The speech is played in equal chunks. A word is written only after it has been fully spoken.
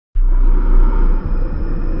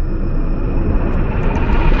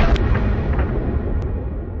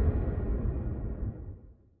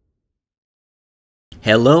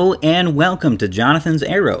Hello and welcome to Jonathan's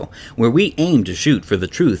Arrow, where we aim to shoot for the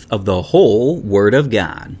truth of the whole Word of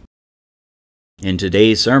God. In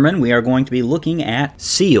today's sermon, we are going to be looking at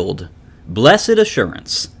Sealed, Blessed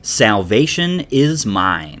Assurance, Salvation is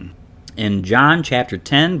Mine, in John chapter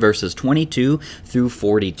 10, verses 22 through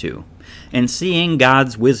 42, and seeing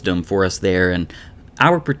God's wisdom for us there and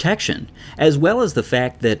our protection, as well as the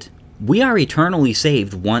fact that we are eternally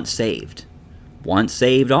saved once saved. Once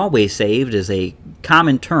saved, always saved is a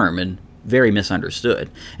common term and very misunderstood,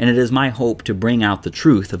 and it is my hope to bring out the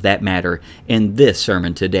truth of that matter in this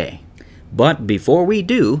sermon today. But before we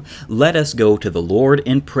do, let us go to the Lord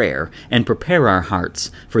in prayer and prepare our hearts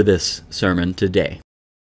for this sermon today.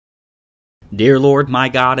 Dear Lord, my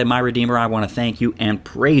God and my Redeemer, I want to thank you and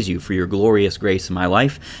praise you for your glorious grace in my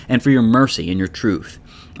life and for your mercy and your truth.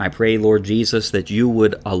 I pray, Lord Jesus, that you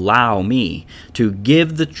would allow me to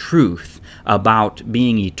give the truth about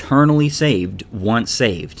being eternally saved once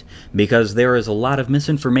saved, because there is a lot of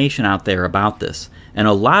misinformation out there about this, and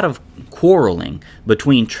a lot of quarreling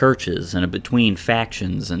between churches and between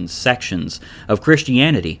factions and sections of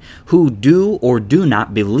Christianity who do or do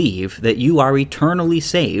not believe that you are eternally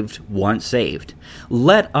saved once saved.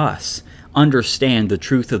 Let us understand the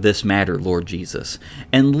truth of this matter, Lord Jesus,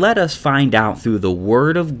 and let us find out through the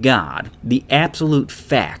Word of God the absolute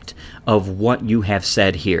fact of what you have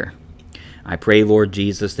said here. I pray, Lord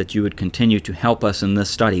Jesus, that you would continue to help us in this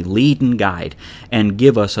study, lead and guide, and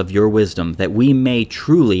give us of your wisdom, that we may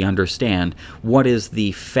truly understand what is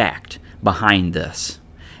the fact behind this.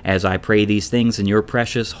 As I pray these things in your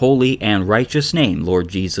precious, holy, and righteous name, Lord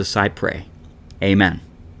Jesus, I pray. Amen.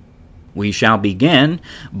 We shall begin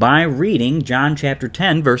by reading John chapter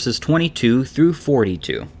 10, verses 22 through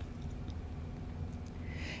 42.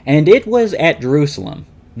 And it was at Jerusalem,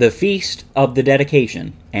 the feast of the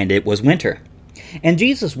dedication, and it was winter. And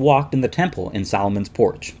Jesus walked in the temple in Solomon's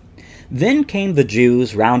porch. Then came the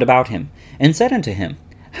Jews round about him, and said unto him,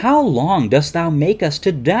 How long dost thou make us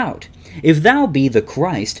to doubt? If thou be the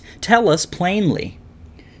Christ, tell us plainly.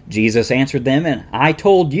 Jesus answered them, And I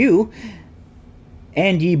told you,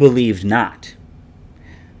 and ye believed not.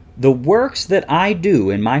 The works that I do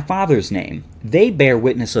in my Father's name, they bear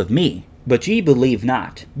witness of me, but ye believe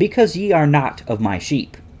not, because ye are not of my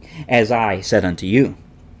sheep, as I said unto you.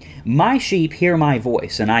 My sheep hear my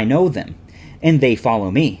voice, and I know them, and they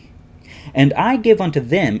follow me. And I give unto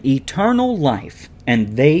them eternal life,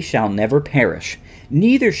 and they shall never perish,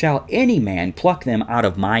 neither shall any man pluck them out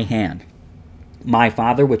of my hand. My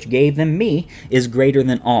Father which gave them me is greater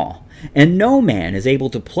than all, and no man is able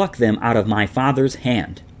to pluck them out of my Father's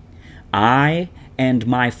hand. I and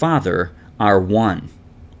my Father are one.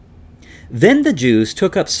 Then the Jews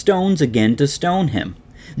took up stones again to stone him.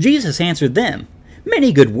 Jesus answered them,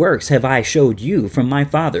 Many good works have I showed you from my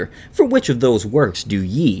Father. For which of those works do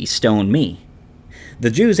ye stone me?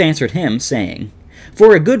 The Jews answered him, saying,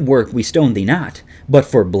 For a good work we stone thee not, but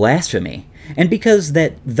for blasphemy, and because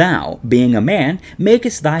that thou, being a man,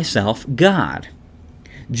 makest thyself God.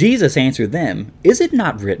 Jesus answered them, Is it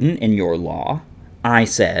not written in your law, I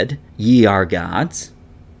said, Ye are gods?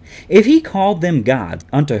 If he called them gods,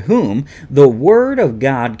 unto whom the word of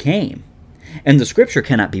God came, and the scripture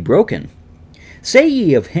cannot be broken, say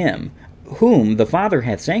ye of him whom the Father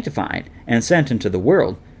hath sanctified and sent into the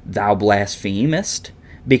world, Thou blasphemest,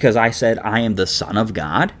 because I said, I am the Son of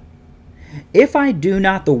God? If I do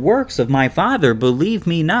not the works of my Father, believe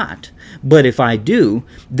me not. But if I do,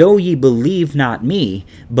 though ye believe not me,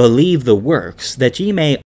 believe the works, that ye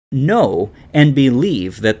may know and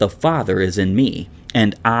believe that the Father is in me,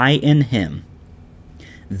 and I in him.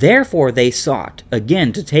 Therefore they sought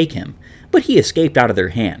again to take him, but he escaped out of their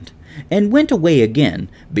hand, and went away again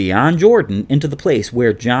beyond Jordan into the place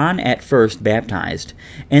where John at first baptized,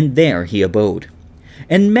 and there he abode.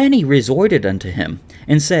 And many resorted unto him,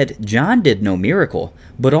 and said, John did no miracle,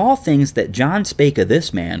 but all things that John spake of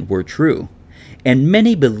this man were true. And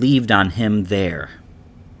many believed on him there.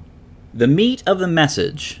 The meat of the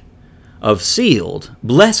message of Sealed,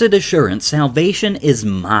 Blessed Assurance, Salvation is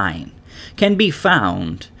Mine, can be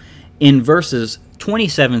found in verses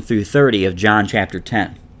 27 through 30 of John chapter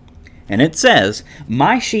 10. And it says,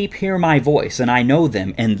 My sheep hear my voice, and I know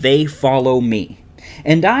them, and they follow me.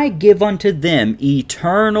 And I give unto them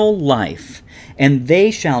eternal life, and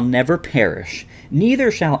they shall never perish,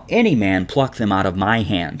 neither shall any man pluck them out of my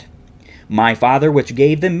hand. My Father which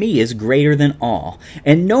gave them me is greater than all,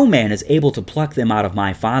 and no man is able to pluck them out of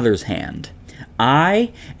my Father's hand.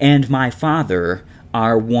 I and my Father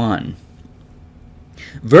are one.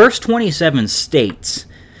 Verse 27 states,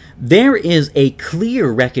 There is a clear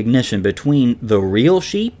recognition between the real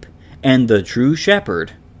sheep and the true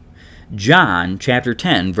shepherd. John chapter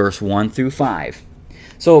 10, verse 1 through 5.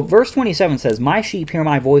 So verse 27 says, "My sheep hear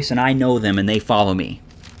my voice, and I know them, and they follow me."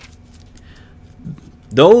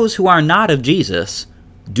 Those who are not of Jesus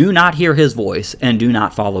do not hear his voice and do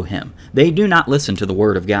not follow him. They do not listen to the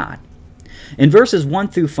word of God. In verses 1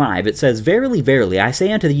 through 5, it says, "Verily, verily, I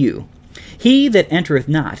say unto you, he that entereth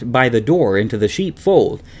not by the door into the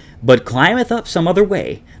sheepfold, but climbeth up some other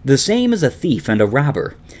way, the same is a thief and a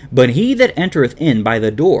robber. But he that entereth in by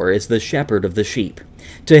the door is the shepherd of the sheep.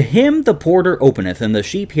 To him the porter openeth, and the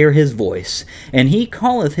sheep hear his voice, and he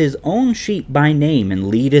calleth his own sheep by name, and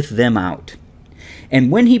leadeth them out.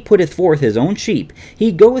 And when he putteth forth his own sheep,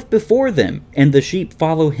 he goeth before them, and the sheep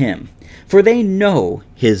follow him, for they know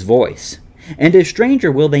his voice. And a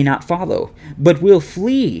stranger will they not follow, but will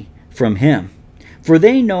flee from him, for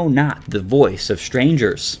they know not the voice of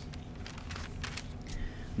strangers."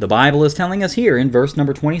 The Bible is telling us here in verse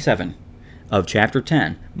number 27 of chapter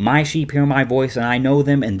 10, "My sheep hear my voice, and I know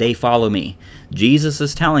them, and they follow me." Jesus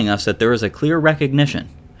is telling us that there is a clear recognition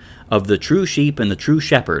of the true sheep and the true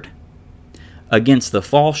shepherd against the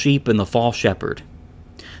false sheep and the false shepherd.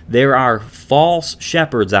 There are false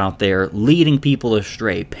shepherds out there leading people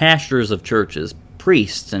astray, pastors of churches,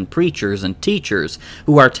 priests and preachers and teachers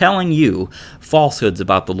who are telling you falsehoods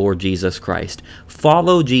about the Lord Jesus Christ.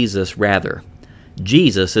 Follow Jesus rather.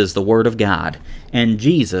 Jesus is the Word of God, and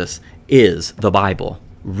Jesus is the Bible.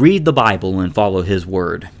 Read the Bible and follow his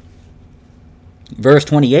Word. Verse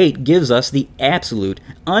 28 gives us the absolute,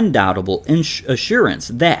 undoubtable assurance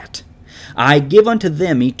that "I give unto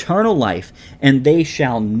them eternal life, and they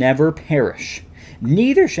shall never perish,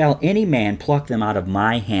 neither shall any man pluck them out of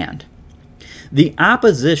my hand." The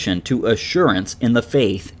opposition to assurance in the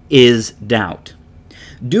faith is doubt.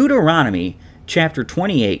 Deuteronomy chapter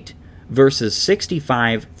 28, verses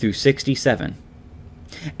 65 through 67.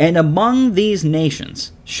 "And among these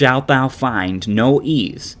nations shalt thou find no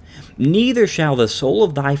ease, neither shall the sole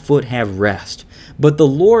of thy foot have rest. But the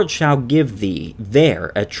Lord shall give thee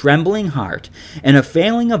there a trembling heart, and a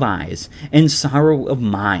failing of eyes, and sorrow of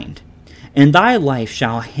mind. And thy life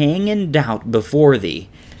shall hang in doubt before thee,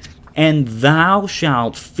 and thou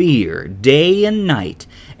shalt fear day and night,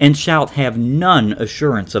 and shalt have none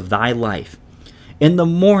assurance of thy life. In the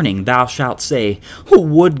morning thou shalt say,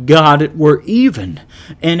 Would God it were even!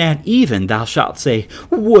 And at even thou shalt say,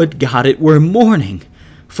 Would God it were morning!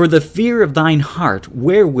 For the fear of thine heart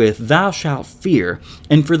wherewith thou shalt fear,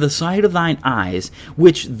 and for the sight of thine eyes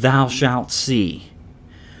which thou shalt see.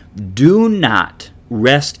 Do not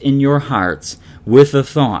rest in your hearts with the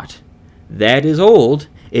thought, that is old,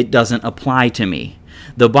 it doesn't apply to me.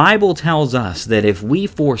 The Bible tells us that if we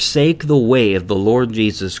forsake the way of the Lord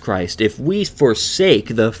Jesus Christ, if we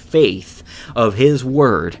forsake the faith of his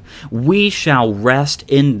word, we shall rest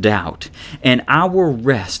in doubt, and our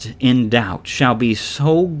rest in doubt shall be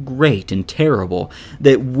so great and terrible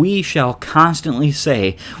that we shall constantly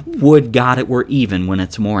say, Would God it were even when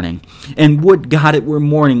it's morning, and would God it were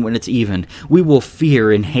morning when it's even. We will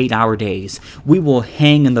fear and hate our days. We will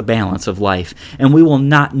hang in the balance of life, and we will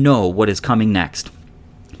not know what is coming next,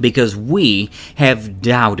 because we have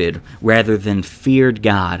doubted rather than feared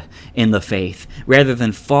God in the faith, rather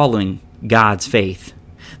than following God's faith.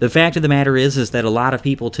 The fact of the matter is that a lot of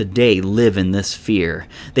people today live in this fear.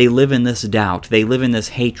 They live in this doubt. They live in this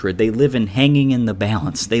hatred. They live in hanging in the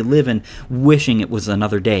balance. They live in wishing it was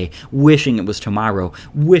another day, wishing it was tomorrow,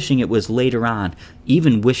 wishing it was later on,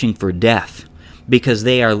 even wishing for death, because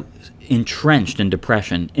they are entrenched in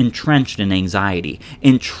depression, entrenched in anxiety,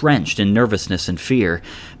 entrenched in nervousness and fear,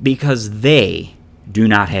 because they do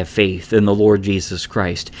not have faith in the Lord Jesus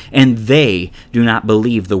Christ, and they do not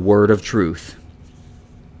believe the word of truth.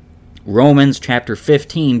 Romans chapter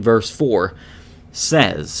 15, verse 4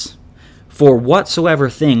 says, For whatsoever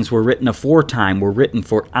things were written aforetime were written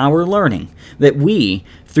for our learning, that we,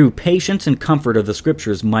 through patience and comfort of the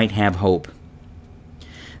Scriptures, might have hope.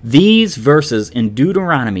 These verses in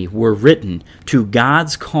Deuteronomy were written to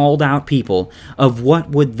God's called out people of what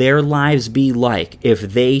would their lives be like if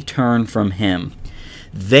they turn from him.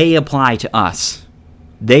 They apply to us.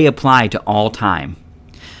 They apply to all time.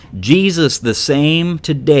 Jesus the same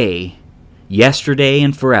today, yesterday,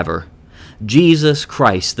 and forever. Jesus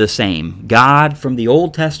Christ the same. God from the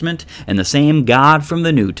Old Testament and the same God from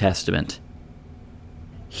the New Testament.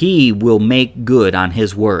 He will make good on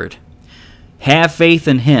his word. Have faith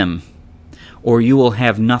in him, or you will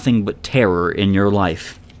have nothing but terror in your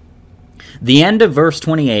life. The end of verse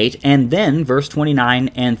 28 and then verse 29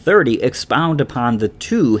 and 30 expound upon the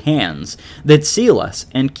two hands that seal us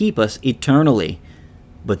and keep us eternally.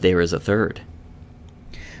 But there is a third.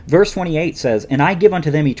 Verse 28 says, And I give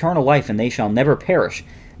unto them eternal life, and they shall never perish,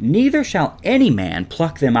 neither shall any man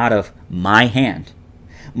pluck them out of my hand.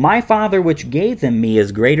 My Father which gave them me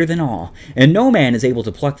is greater than all, and no man is able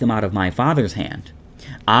to pluck them out of my Father's hand.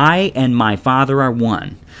 I and my Father are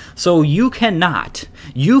one. So you cannot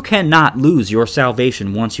lose your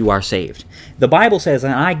salvation once you are saved. The Bible says,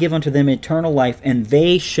 and I give unto them eternal life, and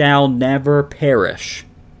they shall never perish.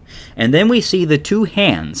 And then we see the two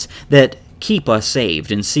hands that keep us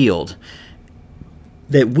saved and sealed,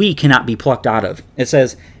 that we cannot be plucked out of. It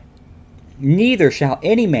says, neither shall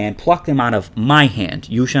any man pluck them out of my hand.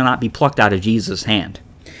 You shall not be plucked out of Jesus' hand.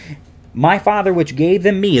 My Father which gave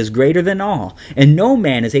them me is greater than all, and no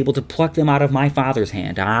man is able to pluck them out of my Father's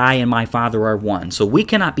hand. I and my Father are one. So we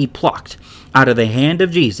cannot be plucked out of the hand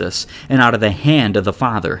of Jesus and out of the hand of the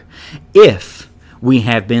Father if we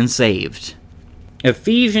have been saved.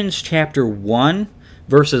 Ephesians chapter 1,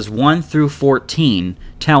 verses 1 through 14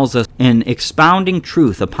 tells us an expounding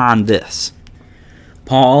truth upon this.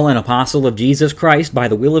 Paul, an apostle of Jesus Christ by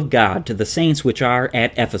the will of God, to the saints which are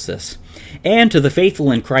at Ephesus, and to the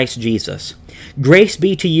faithful in Christ Jesus. Grace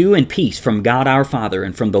be to you and peace from God our Father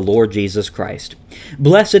and from the Lord Jesus Christ.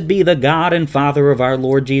 Blessed be the God and Father of our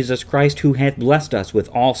Lord Jesus Christ, who hath blessed us with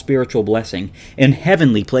all spiritual blessing in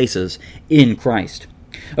heavenly places in Christ,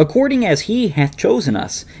 according as he hath chosen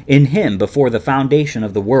us in him before the foundation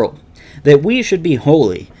of the world, that we should be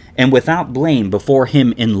holy and without blame before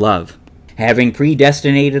him in love, having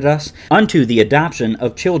predestinated us unto the adoption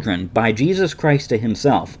of children by Jesus Christ to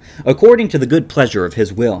himself, according to the good pleasure of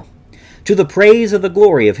his will, to the praise of the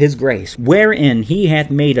glory of his grace, wherein he hath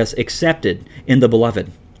made us accepted in the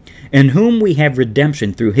Beloved, in whom we have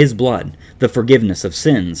redemption through his blood, the forgiveness of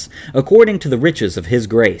sins, according to the riches of his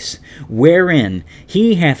grace, wherein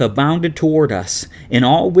he hath abounded toward us in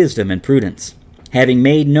all wisdom and prudence, having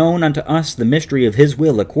made known unto us the mystery of his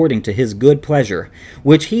will according to his good pleasure,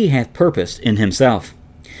 which he hath purposed in himself,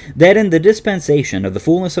 that in the dispensation of the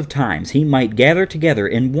fullness of times he might gather together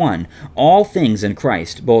in one all things in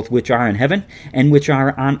Christ, both which are in heaven and which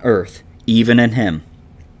are on earth, even in him,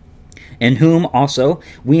 in whom also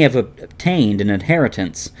we have obtained an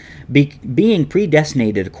inheritance, being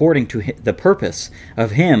predestinated according to the purpose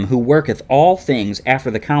of him who worketh all things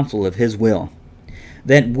after the counsel of his will,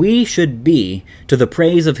 that we should be to the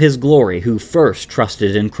praise of his glory, who first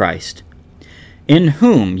trusted in Christ, in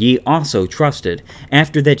whom ye also trusted,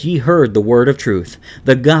 after that ye heard the word of truth,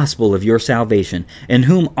 the gospel of your salvation, in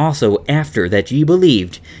whom also after that ye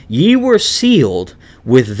believed, ye were sealed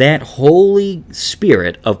with that Holy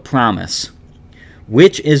Spirit of promise,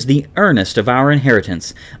 which is the earnest of our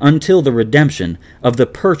inheritance, until the redemption of the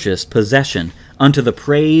purchased possession, unto the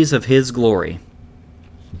praise of his glory.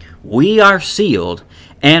 We are sealed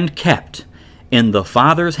and kept in the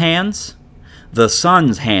Father's hands, the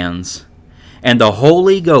Son's hands, and the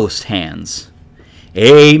Holy Ghost's hands.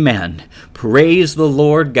 Amen. Praise the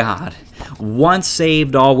Lord God. Once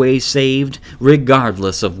saved, always saved,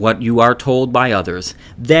 regardless of what you are told by others.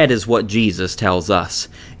 That is what Jesus tells us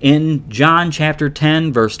in John chapter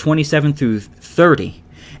 10, verse 27 through 30,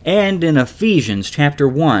 and in Ephesians chapter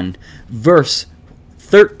 1, verse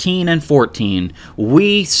 13 and 14,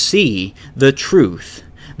 we see the truth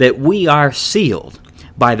that we are sealed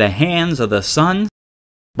by the hands of the Son,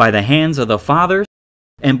 by the hands of the Father,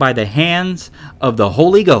 and by the hands of the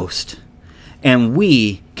Holy Ghost. And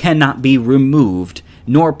we cannot be removed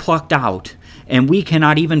nor plucked out, and we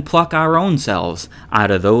cannot even pluck our own selves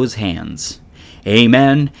out of those hands.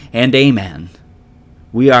 Amen and amen.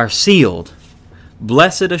 We are sealed.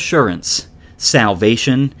 Blessed assurance,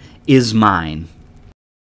 salvation is mine.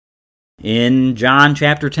 In John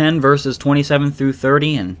chapter 10, verses 27 through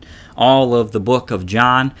 30, and all of the book of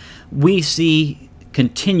John, we see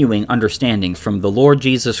continuing understandings from the Lord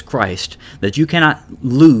Jesus Christ that you cannot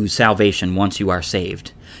lose salvation once you are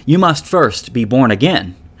saved. You must first be born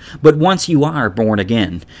again. But once you are born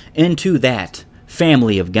again into that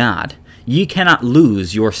family of God, you cannot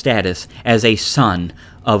lose your status as a son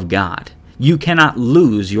of God. You cannot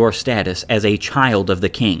lose your status as a child of the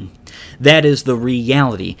King. That is the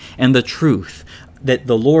reality and the truth that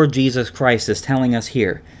the Lord Jesus Christ is telling us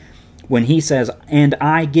here when he says, "And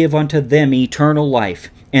I give unto them eternal life,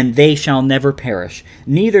 and they shall never perish,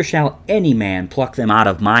 neither shall any man pluck them out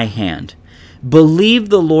of my hand." Believe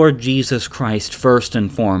the Lord Jesus Christ first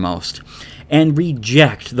and foremost, and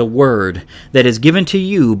reject the word that is given to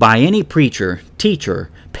you by any preacher, teacher,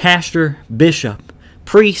 pastor, bishop,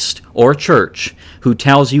 priest, or church who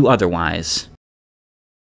tells you otherwise.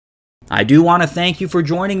 I do want to thank you for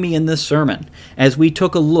joining me in this sermon as we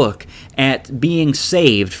took a look at being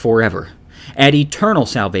saved forever, at eternal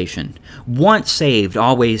salvation, once saved,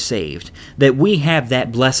 always saved, that we have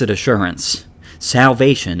that blessed assurance.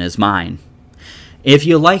 Salvation is mine. If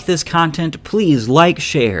you like this content, please like,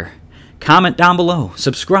 share, comment down below,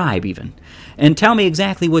 subscribe even, and tell me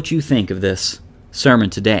exactly what you think of this sermon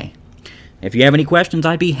today. If you have any questions,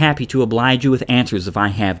 I'd be happy to oblige you with answers if I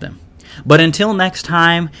have them. But until next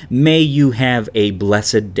time, may you have a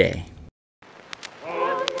blessed day.